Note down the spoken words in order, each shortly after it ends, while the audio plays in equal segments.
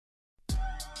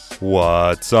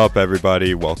What's up,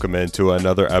 everybody? Welcome into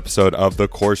another episode of The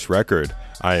Course Record.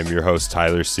 I am your host,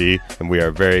 Tyler C., and we are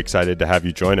very excited to have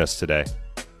you join us today.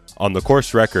 On The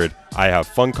Course Record, I have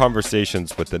fun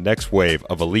conversations with the next wave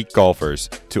of elite golfers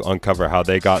to uncover how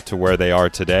they got to where they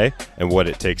are today and what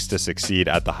it takes to succeed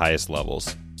at the highest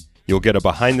levels. You'll get a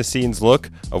behind-the-scenes look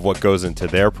of what goes into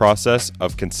their process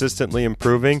of consistently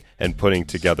improving and putting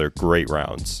together great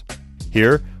rounds.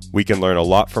 Here, we can learn a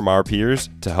lot from our peers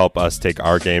to help us take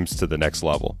our games to the next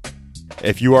level.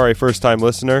 If you are a first-time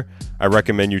listener, I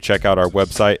recommend you check out our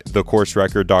website,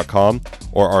 thecourserecord.com,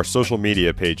 or our social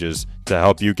media pages to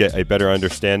help you get a better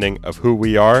understanding of who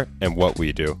we are and what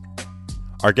we do.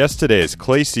 Our guest today is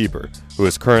Clay Seeber, who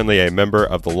is currently a member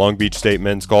of the Long Beach State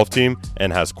men's golf team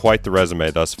and has quite the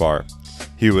resume thus far.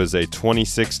 He was a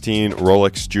 2016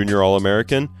 Rolex Junior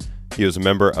All-American. He was a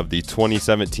member of the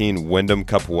 2017 Wyndym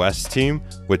Cup West team,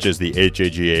 which is the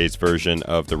HAGA's version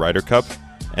of the Ryder Cup.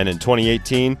 And in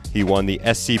 2018, he won the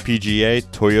SCPGA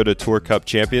Toyota Tour Cup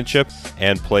Championship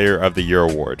and Player of the Year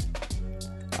award.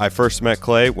 I first met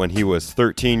Clay when he was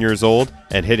 13 years old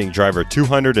and hitting driver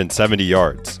 270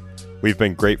 yards. We've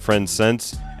been great friends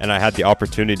since, and I had the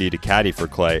opportunity to caddy for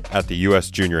Clay at the U.S.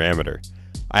 Junior Amateur.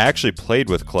 I actually played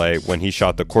with Clay when he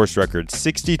shot the course record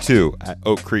 62 at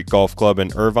Oak Creek Golf Club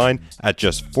in Irvine at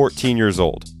just 14 years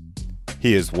old.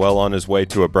 He is well on his way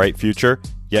to a bright future,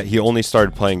 yet he only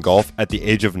started playing golf at the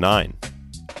age of 9.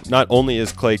 Not only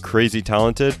is Clay crazy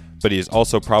talented, but he is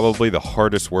also probably the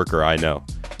hardest worker I know.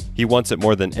 He wants it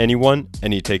more than anyone,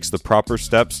 and he takes the proper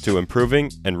steps to improving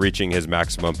and reaching his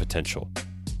maximum potential.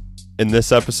 In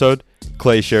this episode,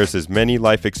 Clay shares his many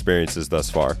life experiences thus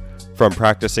far, from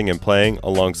practicing and playing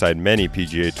alongside many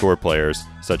PGA Tour players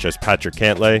such as Patrick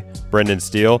Cantlay, Brendan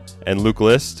Steele, and Luke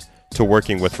List, to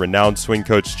working with renowned swing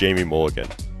coach Jamie Mulligan.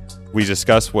 We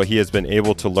discuss what he has been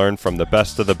able to learn from the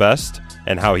best of the best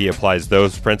and how he applies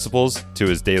those principles to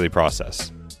his daily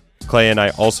process. Clay and I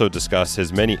also discuss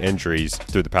his many injuries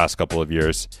through the past couple of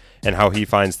years and how he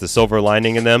finds the silver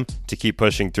lining in them to keep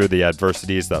pushing through the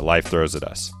adversities that life throws at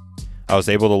us. I was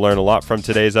able to learn a lot from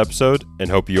today's episode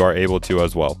and hope you are able to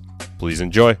as well. Please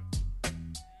enjoy.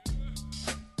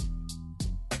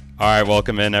 All right,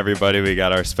 welcome in, everybody. We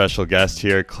got our special guest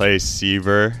here, Clay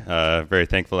Seeber. Very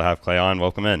thankful to have Clay on.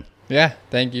 Welcome in. Yeah,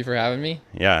 thank you for having me.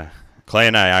 Yeah. Clay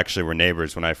and I actually were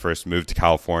neighbors when I first moved to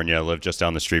California, lived just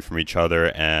down the street from each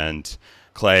other, and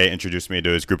Clay introduced me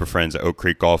to his group of friends at Oak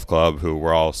Creek Golf Club, who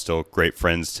we're all still great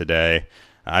friends today.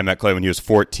 I met Clay when he was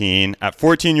 14. At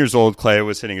 14 years old, Clay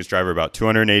was hitting his driver about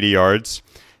 280 yards,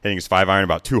 hitting his 5-iron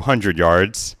about 200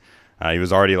 yards. He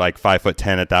was already like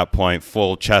 5'10" at that point,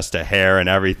 full chest of hair and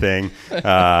everything.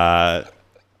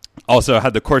 Also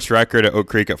had the course record at Oak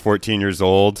Creek at 14 years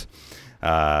old,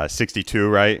 62,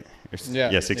 right?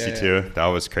 Yeah, 62. Yeah. That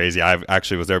was crazy. I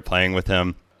actually was there playing with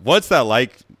him. What's that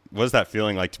like? What's that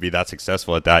feeling like to be that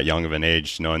successful at that young of an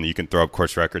age, knowing that you can throw up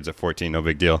course records at 14? No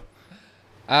big deal.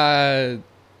 I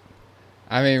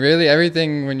mean, really,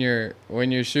 everything when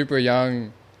you're super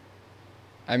young.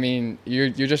 I mean, you're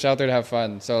just out there to have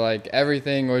fun. So, like,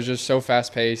 everything was just so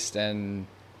fast-paced. And,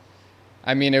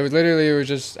 I mean, we went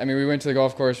to the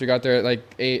golf course. We got there at, like,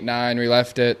 8, 9. We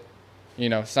left at,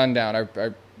 sundown.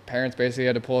 Our parents basically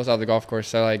had to pull us out of the golf course.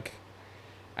 So, like,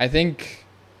 I think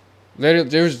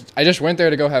literally I just went there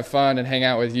to go have fun and hang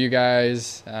out with you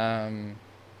guys. And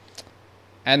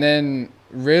then,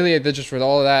 really, just with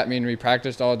all of that, I mean, we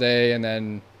practiced all day. And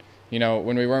then,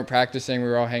 when we weren't practicing, we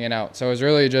were all hanging out. So, it was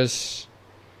really just...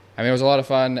 it was a lot of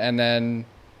fun, and then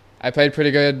I played pretty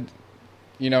good,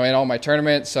 in all my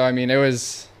tournaments. So, I mean, I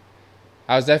was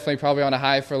definitely probably on a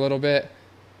high for a little bit,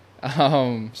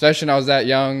 especially when I was that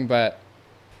young. But,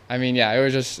 I mean, yeah, it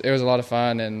was a lot of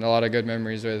fun and a lot of good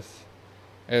memories with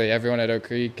really everyone at Oak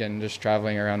Creek and just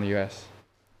traveling around the U.S.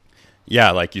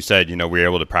 Yeah, like you said, we were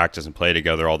able to practice and play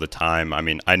together all the time. I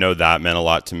mean, I know that meant a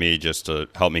lot to me just to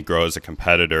help me grow as a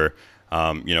competitor.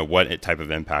 What type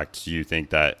of impact do you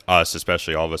think that us,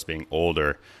 especially all of us being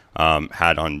older,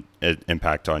 had on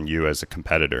impact on you as a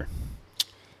competitor?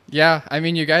 Yeah, I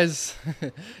mean, you guys,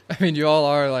 you all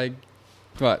are like,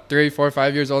 3, 4,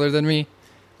 5 years older than me.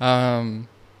 So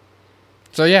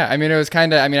yeah, I mean, it was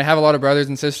kind of, I have a lot of brothers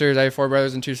and sisters. I have 4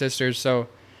 brothers and 2 sisters. So,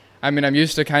 I'm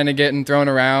used to kind of getting thrown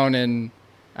around, and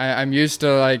I'm used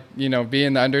to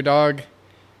being the underdog.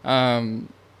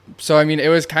 So, it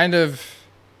was kind of,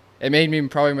 it made me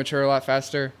probably mature a lot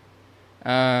faster.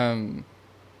 But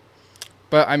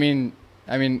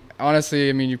honestly,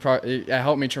 it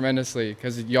helped me tremendously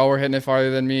because y'all were hitting it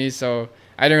farther than me. So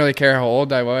I didn't really care how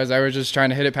old I was. I was just trying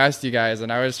to hit it past you guys,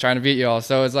 and I was trying to beat y'all.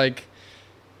 So it's like,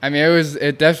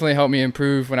 it definitely helped me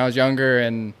improve when I was younger.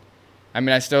 And I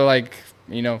mean, I still like,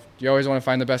 you know, you always want to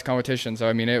find the best competition. So,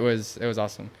 I mean, it was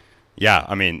awesome. Yeah,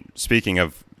 I mean, speaking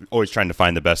of always trying to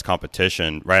find the best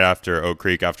competition, right after Oak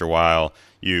Creek, after a while,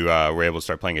 you were able to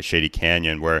start playing at Shady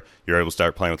Canyon, where you were able to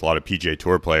start playing with a lot of PGA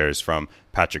Tour players from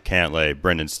Patrick Cantlay,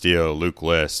 Brendan Steele, Luke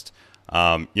List.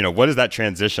 You know, what is that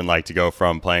transition like to go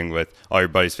from playing with all your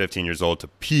buddies 15 years old to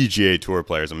PGA Tour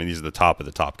players? I mean, these are the top of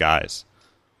the top guys.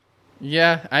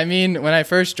 Yeah, I mean, when I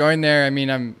first joined there, I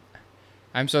mean,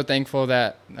 I'm so thankful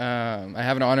that I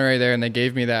have an honorary there and they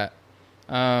gave me that.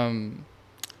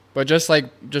 But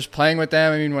just playing with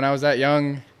them, I mean, when I was that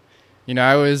young, you know,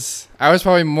 I was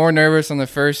probably more nervous on the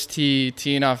first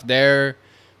teeing off there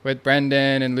with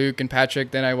Brendan and Luke and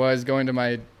Patrick than I was going to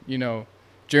my, you know,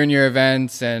 junior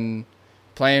events and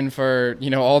playing for, you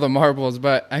know, all the marbles.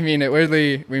 But I mean,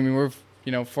 we're,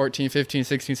 you know, 14, 15,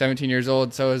 16, 17 years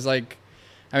old. So it's like,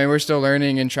 I mean, we're still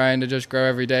learning and trying to just grow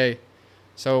every day.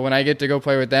 So when I get to go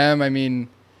play with them, I mean,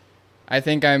 I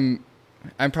think I'm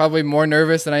probably more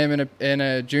nervous than I am in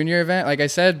a junior event, like I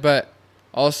said, but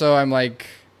also I'm like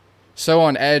so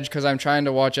on edge because I'm trying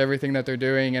to watch everything that they're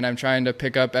doing and I'm trying to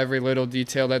pick up every little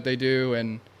detail that they do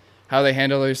and how they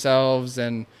handle themselves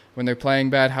and when they're playing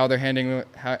bad, how they're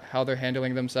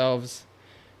handling themselves.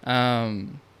 So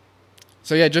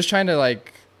yeah, just trying to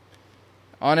like,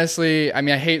 honestly, I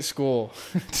mean, I hate school,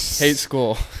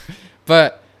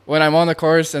 but when I'm on the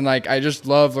course and like, I just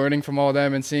love learning from all of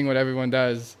them and seeing what everyone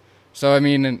does. So, I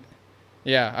mean,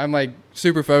 yeah, I'm like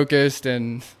super focused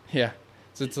and yeah,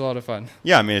 so it's a lot of fun.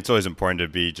 Yeah, I mean, it's always important to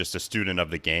be just a student of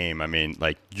the game. I mean,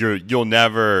 like you'll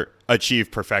never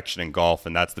achieve perfection in golf,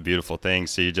 and that's the beautiful thing.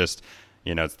 So you just,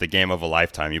 you know, it's the game of a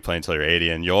lifetime. You play until you're 80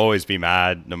 and you'll always be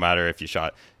mad no matter if you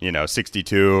shot, you know,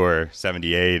 62 or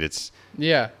 78.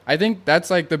 Yeah, I think that's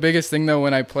like the biggest thing though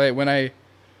when I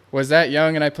was that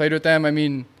young and I played with them. I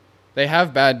mean, they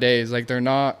have bad days. Like, they're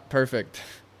not perfect.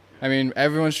 I mean,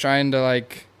 everyone's trying to,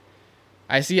 like,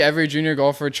 I see every junior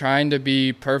golfer trying to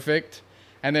be perfect,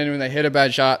 and then when they hit a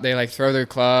bad shot, they, like, throw their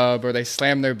club, or they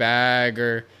slam their bag,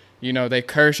 or, you know, they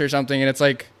curse or something, and it's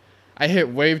like, I hit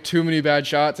way too many bad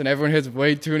shots, and everyone hits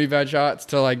way too many bad shots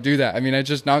to, like, do that. I mean, it's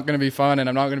just not going to be fun, and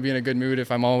I'm not going to be in a good mood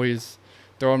if I'm always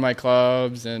throwing my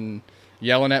clubs and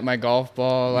yelling at my golf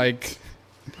ball. Like,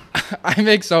 I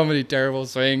make so many terrible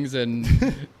swings, and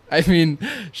I mean,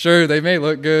 sure, they may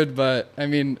look good, but I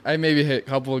mean, I maybe hit a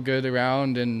couple of good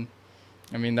around, and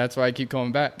I mean, that's why I keep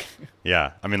coming back.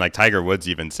 Yeah. I mean, like Tiger Woods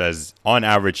even says on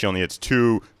average, he only hits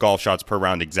 2 golf shots per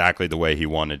round exactly the way he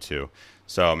wanted to.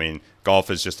 So, I mean, golf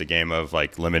is just a game of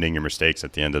like limiting your mistakes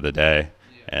at the end of the day.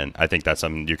 Yeah. And I think that's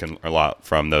something you can learn a lot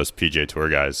from those PGA Tour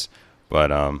guys.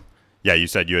 But, yeah, you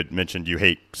said you had mentioned you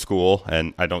hate school,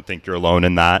 and I don't think you're alone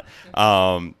in that.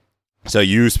 So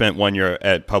you spent 1 year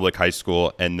at public high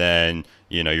school, and then,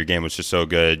 you know, your game was just so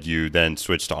good, you then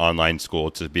switched to online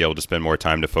school to be able to spend more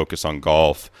time to focus on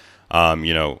golf.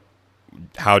 You know,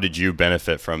 how did you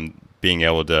benefit from being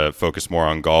able to focus more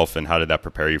on golf, and how did that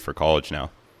prepare you for college now?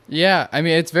 Yeah, I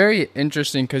mean, it's very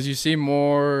interesting because you see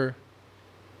more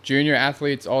junior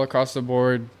athletes all across the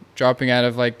board dropping out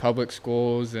of, like, public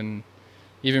schools and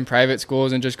even private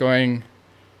schools and just going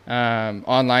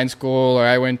online school, or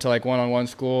I went to, like, one-on-one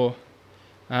school.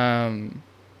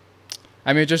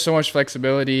 I mean, just so much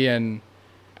flexibility. And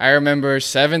I remember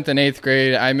 7th and 8th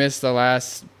grade, I missed the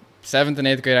last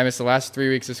 3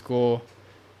 weeks of school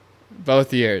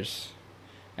both years.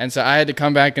 And so I had to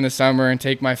come back in the summer and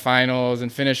take my finals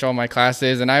and finish all my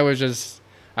classes. And I was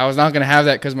not going to have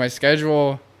that because my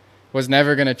schedule was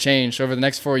never going to change. So over the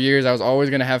next 4 years, I was always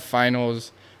going to have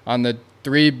finals on the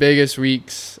 3 biggest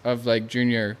weeks of like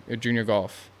junior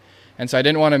golf. And so I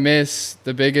didn't want to miss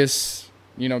the biggest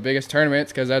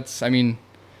tournaments, because that's, I mean,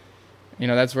 you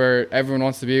know, that's where everyone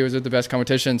wants to be, was with the best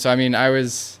competition. So, I mean, I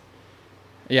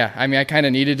kind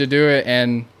of needed to do it,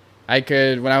 and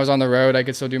when I was on the road, I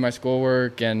could still do my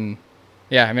schoolwork. And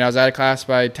yeah, I mean, I was out of class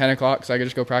by 10 o'clock, so I could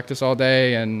just go practice all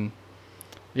day. And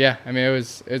yeah, I mean, I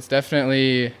think it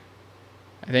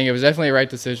was definitely a right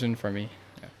decision for me.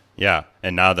 Yeah,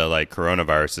 and now that like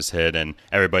coronavirus has hit and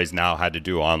everybody's now had to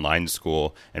do online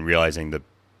school, and realizing that,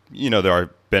 you know, there are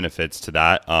benefits to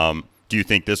that. Do you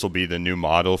think this will be the new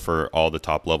model for all the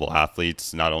top level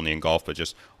athletes, not only in golf but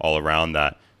just all around,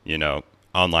 that, you know,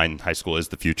 online high school is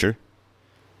the future?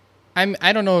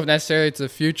 I don't know if necessarily it's the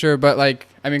future, but like,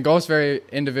 I mean, golf's very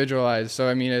individualized. So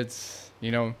I mean, it's,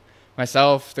 you know,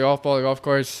 myself, the golf ball, the golf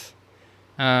course.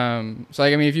 So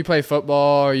like, I mean, if you play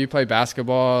football or you play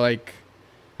basketball, like,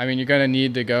 I mean, you're going to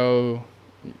need to go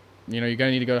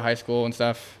to high school and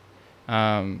stuff,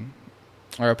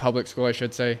 or a public school, I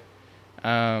should say.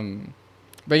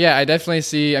 But yeah, I definitely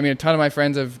see, I mean, a ton of my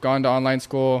friends have gone to online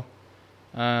school.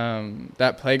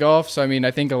 that play golf. So, I mean,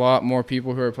 I think a lot more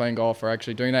people who are playing golf are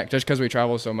actually doing that just because we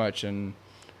travel so much. And,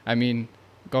 I mean,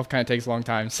 golf kind of takes a long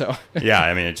time. So yeah,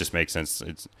 I mean, it just makes sense.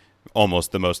 It's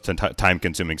almost the most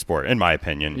time-consuming sport, in my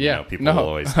opinion. Yeah, people will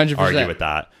always 100%. argue with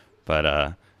that.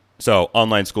 But so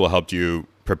online school helped you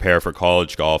prepare for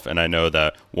college golf, and I know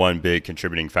that one big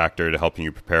contributing factor to helping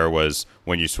you prepare was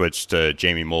when you switched to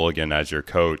Jamie Mulligan as your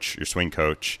coach, your swing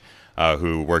coach,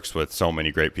 who works with so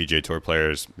many great PGA Tour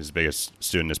players. His biggest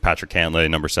student is Patrick Cantlay,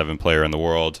 number 7 player in the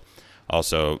world.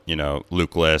 Also,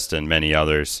 Luke List and many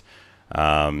others.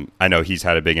 I know he's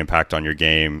had a big impact on your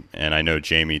game, and I know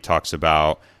Jamie talks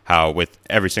about how with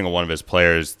every single one of his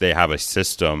players, they have a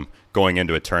system going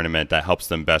into a tournament that helps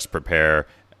them best prepare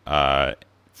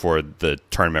for the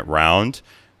tournament round.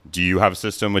 Do you have a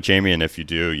system with Jamie? And if you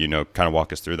do, kind of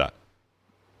walk us through that.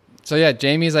 So, yeah,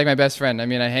 Jamie's like my best friend. I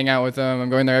mean, I hang out with him. I'm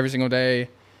going there every single day.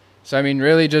 So, I mean,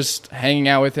 really just hanging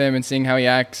out with him and seeing how he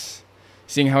acts,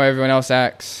 seeing how everyone else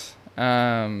acts,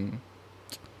 I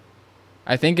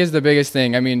think is the biggest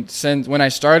thing. I mean, since when I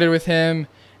started with him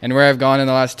and where I've gone in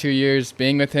the last 2 years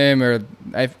being with him,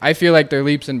 I feel like they're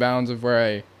leaps and bounds of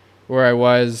where I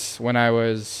was when I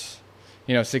was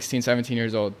 16, 17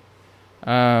 years old.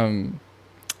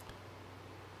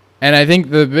 And I think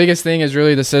the biggest thing is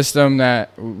really the system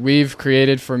that we've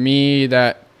created for me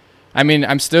that, I mean,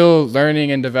 I'm still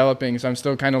learning and developing, so I'm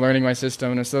still kind of learning my system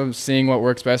and I'm still seeing what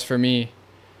works best for me.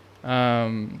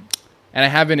 And I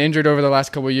have been injured over the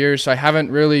last couple of years, so I haven't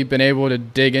really been able to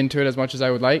dig into it as much as I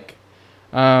would like.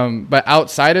 But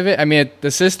outside of it, I mean,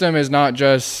 the system is not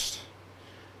just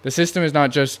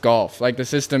golf. Like, the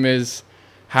system is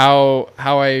how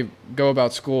I go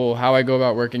about school, how I go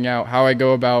about working out, how I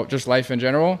go about just life in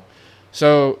general.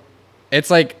 So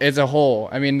it's a whole.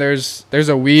 I mean, there's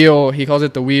a wheel. He calls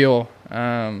it the wheel.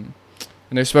 And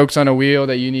there's spokes on a wheel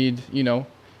that you need to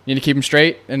keep them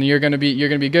straight, and you're gonna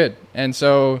be good. And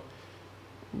so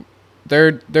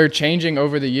they're changing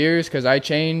over the years because I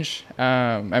change.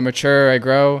 I mature, I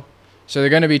grow. So they're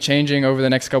going to be changing over the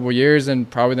next couple of years, and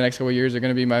probably the next couple of years are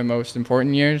going to be my most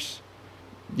important years.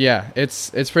 Yeah, it's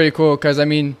pretty cool because, I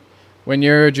mean, when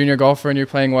you're a junior golfer and you're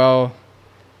playing well,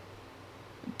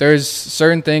 there's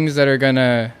certain things that are going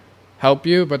to help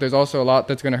you, but there's also a lot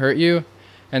that's going to hurt you.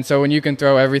 And so when you can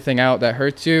throw everything out that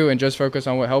hurts you and just focus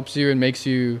on what helps you and makes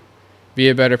you be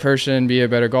a better person, be a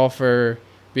better golfer,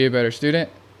 be a better student,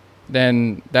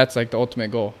 then that's like the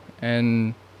ultimate goal.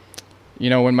 And,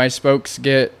 when my spokes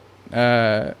get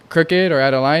crooked or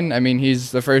out of line, I mean,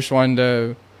 he's the first one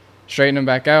to straighten them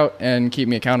back out and keep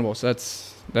me accountable. So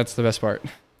that's the best part.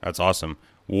 That's awesome.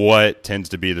 What tends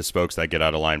to be the spokes that get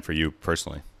out of line for you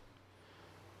personally?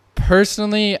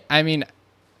 Personally, I mean,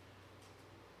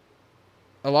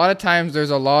 a lot of times there's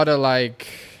a lot of I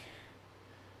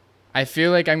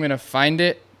feel like I'm going to find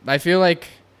it. I feel like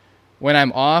when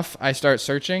I'm off, I start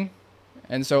searching.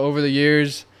 And so over the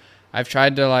years, I've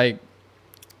tried to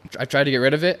get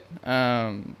rid of it.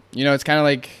 It's kind of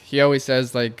like he always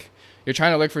says, you're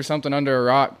trying to look for something under a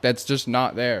rock that's just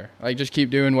not there. Just keep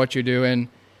doing what you're doing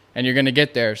and you're going to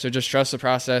get there. So just trust the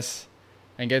process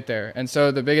and get there. And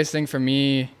so the biggest thing for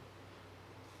me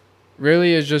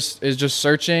really is just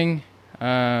searching.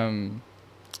 And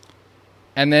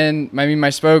then, my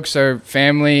spokes are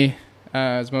family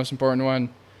is the most important one.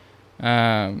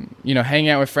 Hanging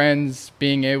out with friends,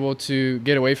 being able to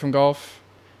get away from golf.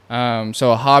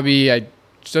 So a hobby, I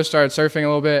just started surfing a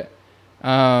little bit. So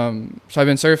I've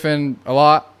been surfing a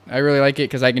lot. I really like it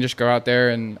because I can just go out there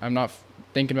and I'm not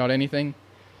thinking about anything.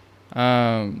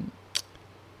 And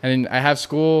then I have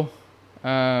school, so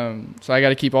I got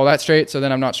to keep all that straight so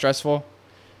then I'm not stressful,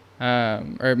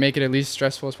 or make it at least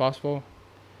stressful as possible.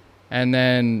 And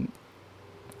then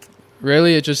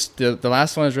really it just, the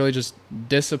last one is really just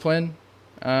discipline,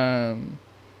 and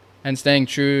staying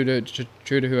true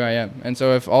to who I am. And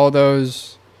so if all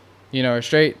those, are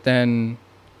straight, then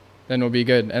we'll be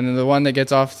good. And then the one that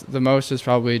gets off the most is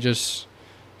probably just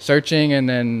searching. And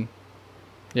then,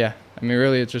 yeah, I mean,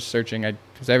 really it's just searching.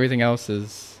 Because everything else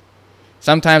is,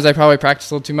 sometimes I probably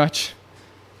practice a little too much.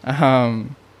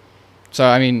 So,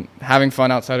 I mean, having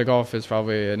fun outside of golf is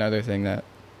probably another thing that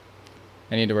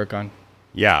I need to work on.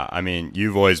 Yeah, I mean,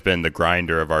 you've always been the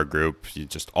grinder of our group. You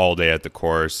just all day at the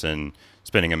course and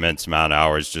spending immense amount of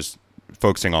hours just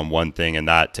focusing on one thing, and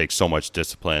that takes so much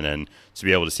discipline. And to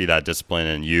be able to see that discipline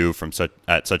in you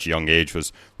at such a young age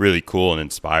was really cool and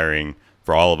inspiring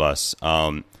for all of us.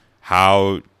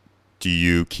 How do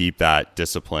you keep that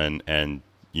discipline and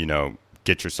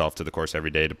get yourself to the course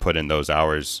every day to put in those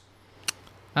hours?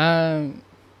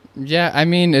 Yeah, I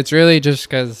mean, it's really just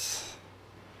because,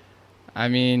 I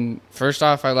mean, first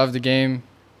off, I love the game.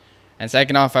 And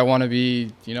second off, I want to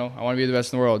be the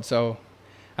best in the world. So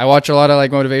I watch a lot of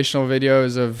like motivational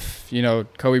videos of,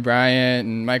 Kobe Bryant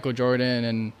and Michael Jordan,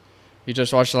 and you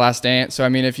just watched The Last Dance. So, I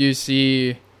mean, if you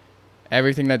see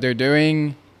everything that they're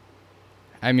doing,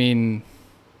 I mean,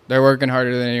 they're working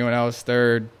harder than anyone else.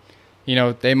 They're,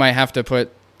 they might have to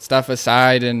put stuff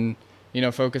aside and,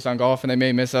 focus on golf, and they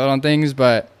may miss out on things,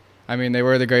 but I mean, they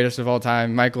were the greatest of all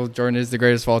time. Michael Jordan is the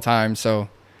greatest of all time. So,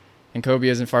 and Kobe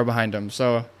isn't far behind him.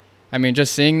 So, I mean,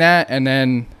 just seeing that. And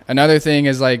then another thing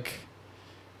is like,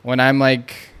 when I'm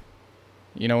like,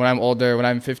 when I'm older, when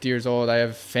I'm 50 years old, I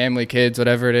have family, kids,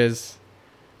 whatever it is,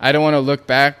 I don't want to look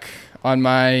back on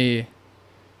my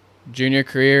junior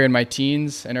career in my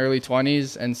teens and early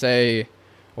 20s and say,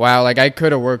 wow, like I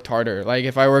could have worked harder. Like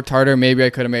if I worked harder, maybe I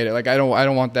could have made it. Like I don't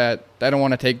want that. I don't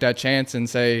want to take that chance and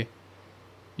say,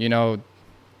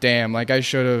 damn, like I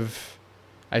should have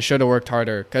worked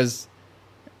harder. Cause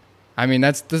I mean,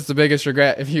 that's the biggest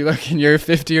regret. If you look and you're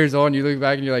 50 years old and you look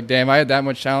back and you're like, damn, I had that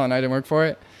much talent and I didn't work for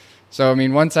it. So, I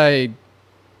mean, once I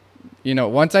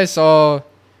saw,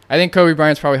 I think Kobe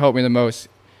Bryant's probably helped me the most.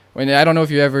 I don't know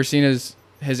if you've ever seen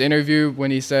his interview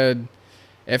when he said,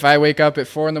 if I wake up at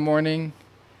 4 a.m,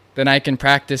 then I can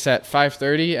practice at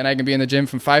 5:30 and I can be in the gym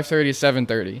from 5:30 to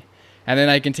 7:30. And then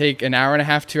I can take an hour and a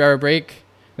half, 2-hour break.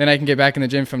 Then I can get back in the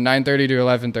gym from 9:30 to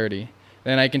 11:30.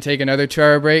 Then I can take another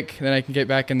 2-hour break. Then I can get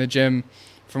back in the gym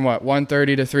from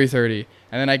 1:30 to 3:30.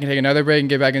 And then I can take another break and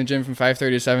get back in the gym from 5:30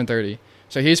 to 7:30.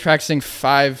 So he's practicing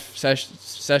 5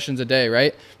 sessions a day,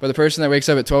 right? But the person that wakes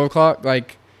up at 12 o'clock,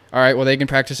 like, all right, well, they can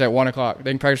practice at 1 o'clock.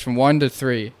 They can practice from 1 to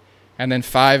 3 and then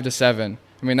 5 to 7.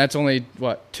 I mean, that's only,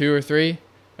 2 or 3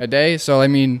 a day? So, I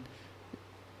mean,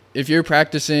 if you're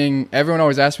practicing, everyone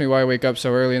always asks me why I wake up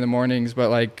so early in the mornings, but,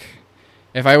 like,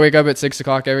 if I wake up at 6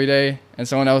 o'clock every day and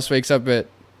someone else wakes up at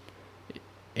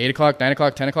 8 o'clock, 9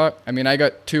 o'clock, 10 o'clock, I mean, I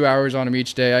got 2 hours on them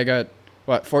each day. I got,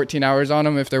 14 hours on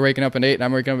them if they're waking up at 8 and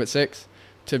I'm waking up at 6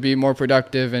 to be more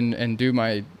productive and do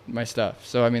my stuff.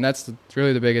 So, I mean, that's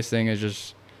really the biggest thing is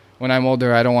just when I'm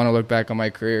older, I don't want to look back on my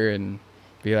career and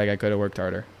be like I could have worked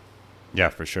harder. Yeah,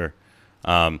 for sure.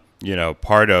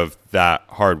 Part of that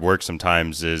hard work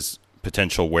sometimes is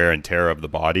potential wear and tear of the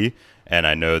body. And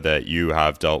I know that you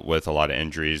have dealt with a lot of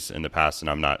injuries in the past, and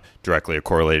I'm not directly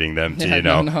correlating them to,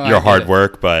 your hard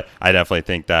work, but I definitely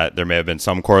think that there may have been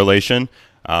some correlation.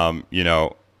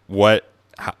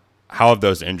 How have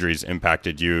those injuries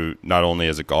impacted you, not only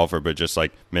as a golfer, but just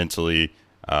like mentally,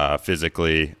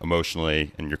 physically,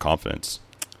 emotionally, and your confidence?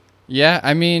 Yeah,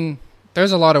 I mean,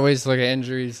 there's a lot of ways to look at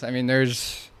injuries. I mean,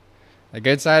 there's a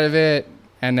good side of it,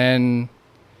 and then,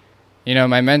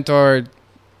 my mentor,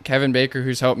 Kevin Baker,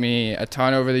 who's helped me a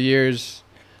ton over the years,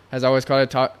 has always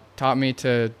taught me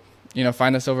to,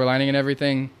 find the silver lining in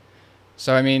everything.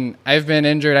 So, I mean, I've been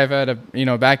injured. I've had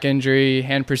a, back injury,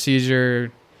 hand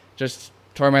procedure, just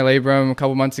tore my labrum a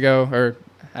couple months ago, or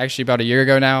actually about a year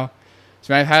ago now.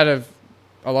 So I've had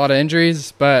a lot of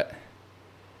injuries, but,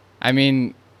 I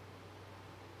mean,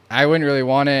 I wouldn't really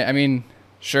want it. I mean,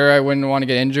 sure, I wouldn't want to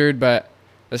get injured, but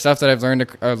the stuff that I've learned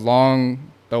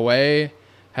along the way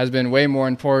has been way more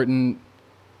important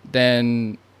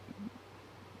than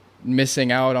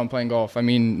missing out on playing golf. I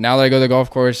mean, now that I go to the golf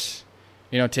course,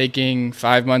 taking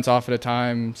 5 months off at a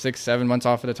time, 6-7 months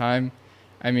off at a time,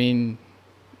 I mean,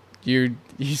 you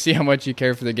see how much you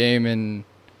care for the game, and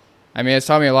I mean, it's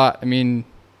taught me a lot. I mean,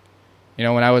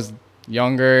 when I was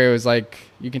younger, it was like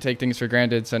you can take things for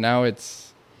granted. So now I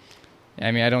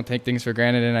don't take things for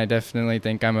granted, and I definitely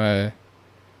think I'm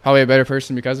probably a better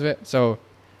person because of it. So,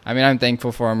 I mean, I'm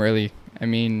thankful for him, really. I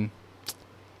mean,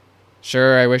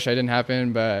 sure, I wish I didn't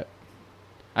happen, but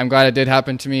I'm glad it did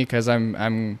happen to me because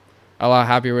I'm a lot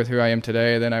happier with who I am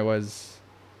today than I was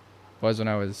when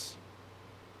I was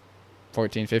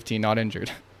 14, 15, not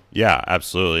injured. Yeah,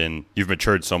 absolutely. And you've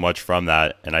matured so much from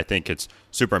that. And I think it's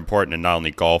super important in not only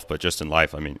golf, but just in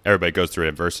life. I mean, everybody goes through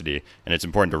adversity, and it's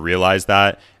important to realize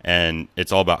that. And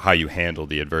it's all about how you handle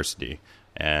the adversity.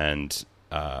 And,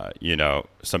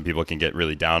 some people can get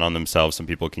really down on themselves. Some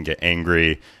people can get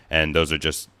angry, and those are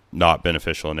just not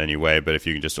beneficial in any way. But if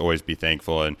you can just always be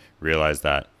thankful and realize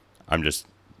that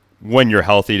when you're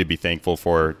healthy, to be thankful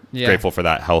for, grateful for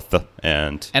that health.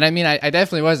 And I mean, I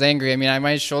definitely was angry. I mean,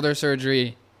 my shoulder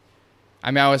surgery,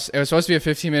 I mean, it was supposed to be a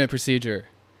 15-minute procedure.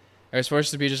 It was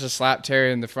supposed to be just a slap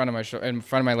tear in front of my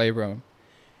labrum.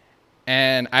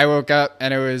 And I woke up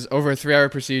and it was over a 3-hour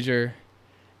procedure,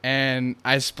 and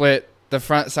I split the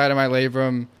front side of my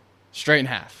labrum straight in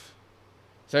half.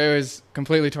 So it was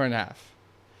completely torn in half.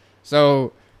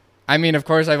 So, I mean, of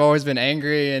course, I've always been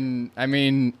angry, and I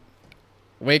mean,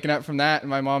 waking up from that and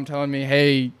my mom telling me,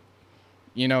 hey,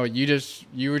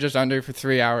 you were just under for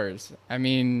 3 hours. I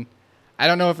mean, I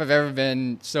don't know if I've ever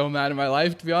been so mad in my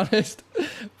life, to be honest.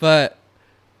 But,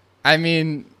 I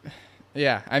mean,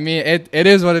 yeah. I mean, it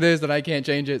is what it is that I can't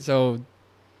change it. So,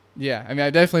 yeah. I mean,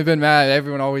 I've definitely been mad.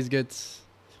 Everyone always gets,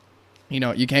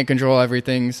 you can't control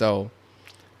everything. So,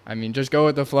 I mean, just go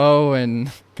with the flow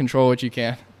and control what you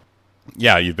can.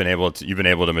 Yeah, you've been able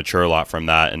to mature a lot from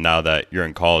that. And now that you're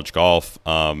in college golf,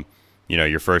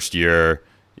 your first year,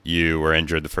 you were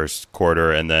injured the first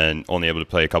quarter and then only able to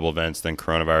play a couple events, then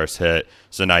coronavirus hit.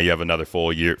 So now you have another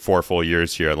 4 full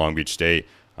years here at Long Beach State.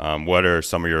 What are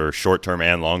some of your short-term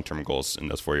and long-term goals in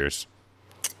those 4 years?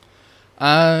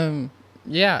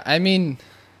 Yeah, I mean,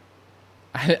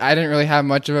 I didn't really have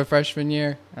much of a freshman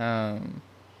year. I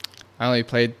only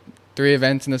played 3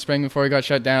 events in the spring before we got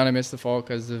shut down. I missed the fall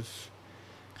because of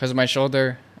my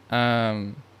shoulder.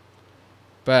 But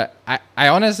I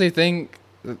honestly think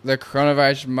the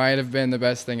coronavirus might have been the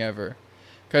best thing ever.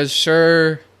 Because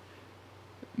sure,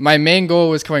 my main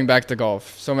goal was coming back to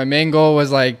golf. So my main goal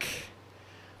was like,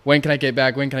 when can I get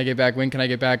back? When can I get back? When can I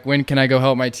get back? When can I go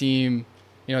help my team?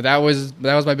 That was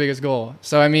my biggest goal.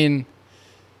 So, I mean,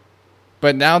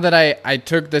 but now that I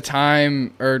took the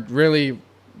time, or really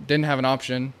didn't have an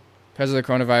option because of the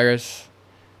coronavirus,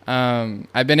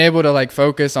 I've been able to like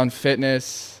focus on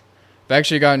fitness. I've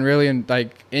actually gotten really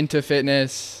into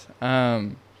fitness,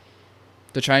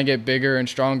 to try and get bigger and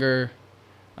stronger,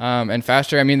 and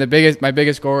faster. I mean, my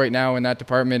biggest goal right now in that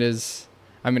department is,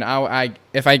 I mean,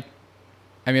 if I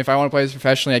want to play this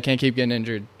professionally, I can't keep getting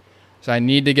injured. So I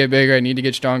need to get bigger. I need to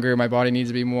get stronger. My body needs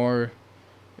to be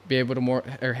able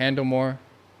to handle more.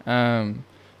 So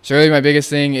really, my biggest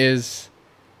thing is,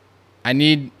 I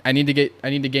need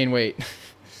to gain weight.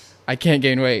 I can't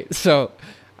gain weight. So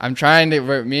I'm trying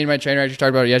to. Me and my trainer actually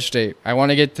talked about it yesterday. I want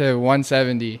to get to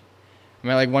 170. I'm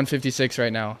at like 156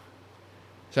 right now.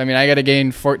 So I mean, I got to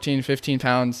gain 14, 15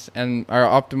 pounds, and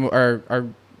our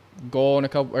goal in a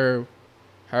couple, or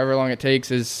however long it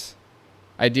takes, is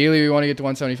ideally we want to get to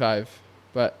 175.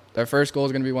 But our first goal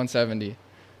is going to be 170.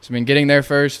 So I mean, getting there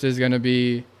first is going to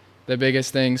be the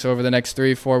biggest thing. So over the next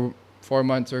 3-4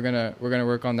 months, we're gonna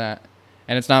work on that.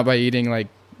 And it's not by eating like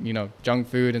junk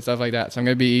food and stuff like that. So I'm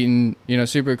gonna be eating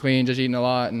super clean, just eating a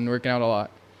lot and working out a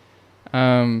lot.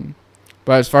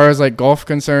 But as far as like golf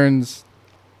concerns,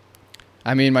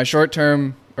 I mean, my short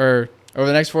term, or over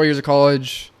the next 4 years of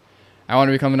college, I want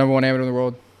to become the number 1 amateur in the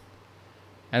world.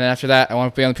 And then after that, I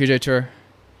want to play on the PGA Tour.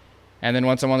 And then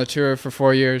once I'm on the tour for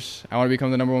 4 years, I want to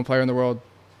become the number 1 player in the world.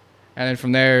 And then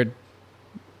from there,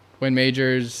 win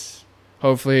majors,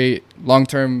 hopefully long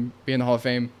term be in the Hall of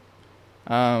Fame.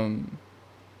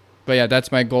 But yeah,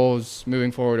 that's my goals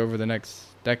moving forward over the next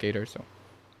decade or so.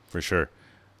 For sure.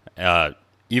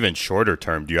 Even shorter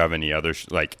term, do you have any other,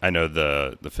 I know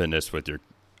the fitness with your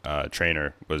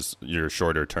trainer was your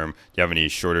shorter term. Do you have any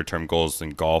shorter term goals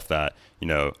in golf that,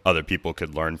 other people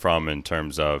could learn from, in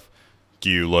terms of, do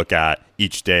you look at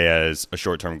each day as a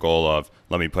short term goal of,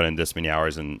 let me put in this many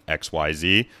hours in X, Y,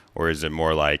 Z? Or is it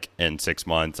more like, in 6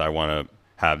 months, I want to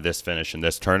have this finish in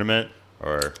this tournament?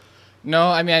 Or... No,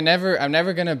 I mean, I'm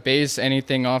never going to base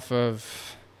anything off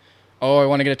of, I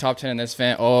want to get a top 10 in this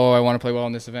event. I want to play well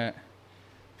in this event.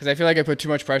 Because I feel like I put too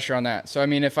much pressure on that. So, I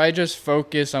mean, if I just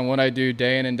focus on what I do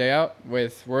day in and day out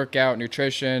with workout,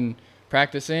 nutrition,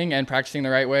 practicing the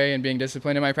right way and being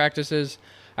disciplined in my practices,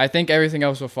 I think everything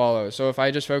else will follow. So if I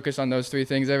just focus on those 3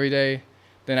 things every day,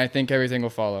 then I think everything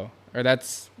will follow. Or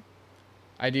that's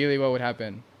ideally what would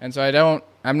happen. And so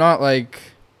I'm not like...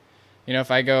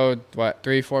 if I go,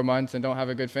 3-4 months and don't have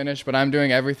a good finish, but I'm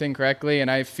doing everything correctly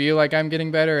and I feel like I'm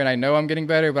getting better and I know I'm getting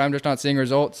better, but I'm just not seeing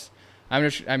results. I'm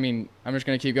just going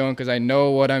to keep going because I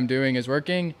know what I'm doing is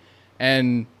working.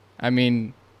 And I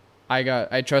mean,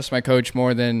 I trust my coach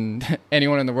more than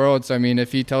anyone in the world. So, I mean,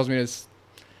 if he tells me to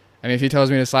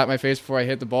slap my face before I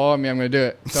hit the ball, I'm going to do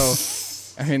it.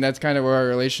 So, I mean, that's kind of where our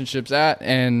relationship's at.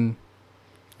 And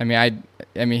I mean,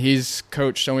 he's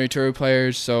coached so many tour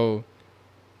players. So,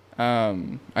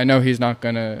 I know he's not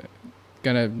gonna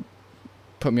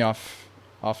put me off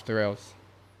the rails.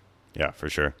 Yeah, for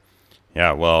sure.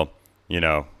 Yeah, well,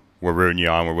 we're rooting you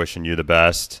on. We're wishing you the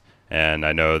best. And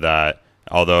I know that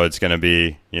although it's going to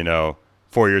be,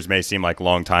 4 years may seem like a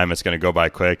long time, it's going to go by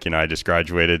quick. I just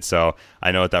graduated, so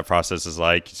I know what that process is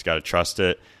like. You just got to trust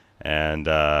it. And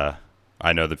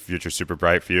I know the future's super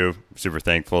bright for you. I'm super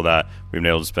thankful that we've been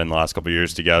able to spend the last couple of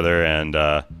years together, and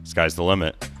sky's the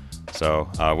limit. So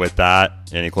with that,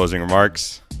 any closing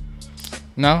remarks?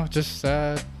 No, just,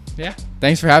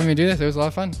 thanks for having me do this. It was a lot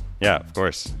of fun. Yeah, of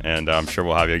course. And I'm sure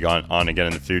we'll have you on again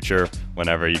in the future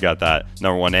whenever you got that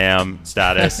number 1 AM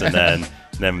status and then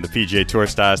Then the PGA Tour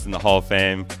status in the Hall of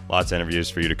Fame. Lots of interviews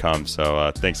for you to come.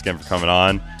 So thanks again for coming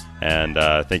on. And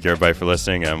thank you, everybody, for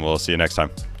listening. And we'll see you next time.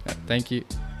 Thank you.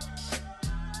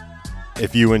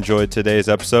 If you enjoyed today's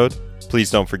episode, please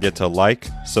don't forget to like,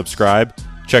 subscribe,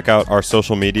 check out our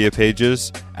social media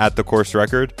pages at The Course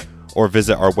Record, or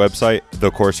visit our website,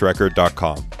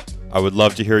 thecourserecord.com. I would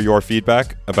love to hear your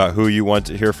feedback about who you want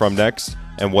to hear from next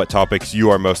and what topics you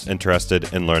are most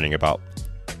interested in learning about.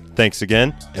 Thanks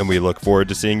again, and we look forward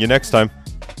to seeing you next time.